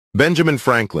Benjamin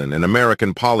Franklin, an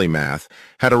American polymath,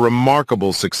 had a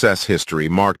remarkable success history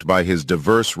marked by his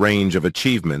diverse range of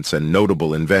achievements and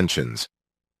notable inventions.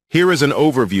 Here is an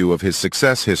overview of his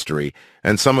success history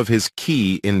and some of his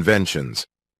key inventions.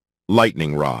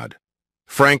 Lightning rod.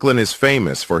 Franklin is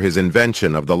famous for his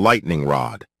invention of the lightning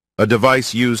rod, a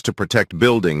device used to protect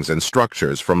buildings and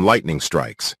structures from lightning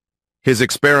strikes. His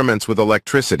experiments with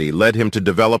electricity led him to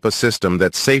develop a system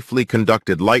that safely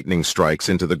conducted lightning strikes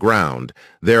into the ground,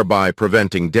 thereby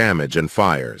preventing damage and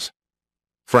fires.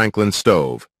 Franklin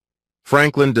stove.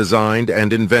 Franklin designed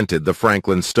and invented the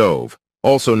Franklin stove,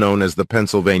 also known as the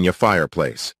Pennsylvania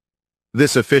fireplace.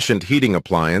 This efficient heating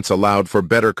appliance allowed for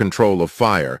better control of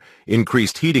fire,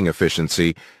 increased heating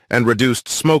efficiency, and reduced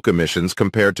smoke emissions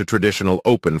compared to traditional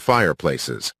open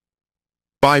fireplaces.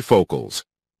 Bifocals.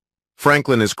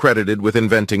 Franklin is credited with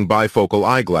inventing bifocal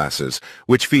eyeglasses,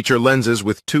 which feature lenses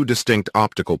with two distinct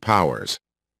optical powers.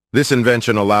 This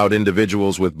invention allowed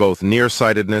individuals with both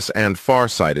nearsightedness and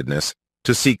farsightedness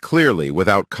to see clearly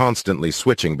without constantly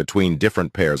switching between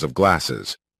different pairs of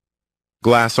glasses.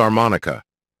 Glass harmonica.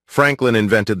 Franklin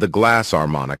invented the glass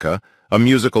harmonica, a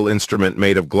musical instrument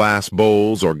made of glass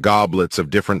bowls or goblets of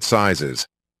different sizes.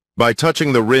 By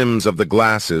touching the rims of the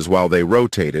glasses while they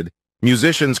rotated,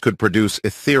 musicians could produce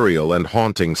ethereal and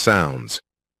haunting sounds.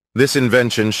 This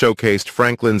invention showcased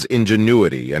Franklin's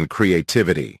ingenuity and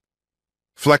creativity.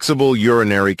 Flexible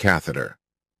urinary catheter.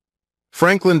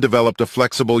 Franklin developed a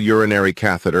flexible urinary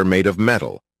catheter made of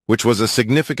metal, which was a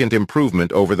significant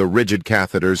improvement over the rigid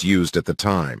catheters used at the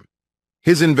time.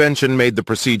 His invention made the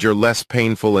procedure less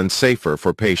painful and safer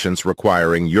for patients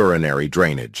requiring urinary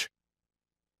drainage.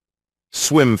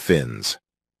 Swim fins.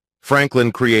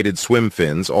 Franklin created swim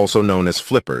fins, also known as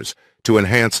flippers, to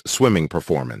enhance swimming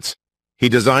performance. He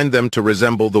designed them to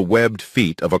resemble the webbed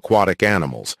feet of aquatic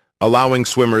animals, allowing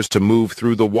swimmers to move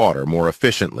through the water more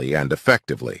efficiently and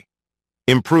effectively.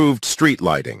 Improved street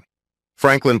lighting.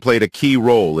 Franklin played a key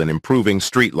role in improving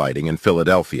street lighting in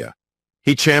Philadelphia.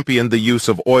 He championed the use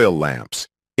of oil lamps,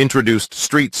 introduced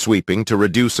street sweeping to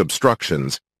reduce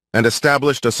obstructions, and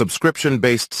established a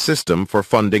subscription-based system for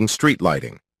funding street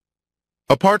lighting.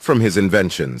 Apart from his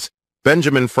inventions,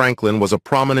 Benjamin Franklin was a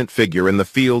prominent figure in the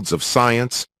fields of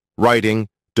science, writing,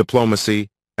 diplomacy,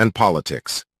 and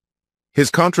politics. His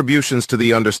contributions to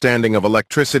the understanding of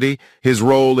electricity, his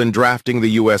role in drafting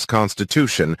the U.S.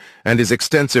 Constitution, and his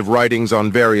extensive writings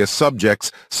on various subjects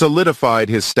solidified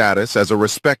his status as a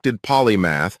respected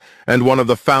polymath and one of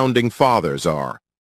the founding fathers of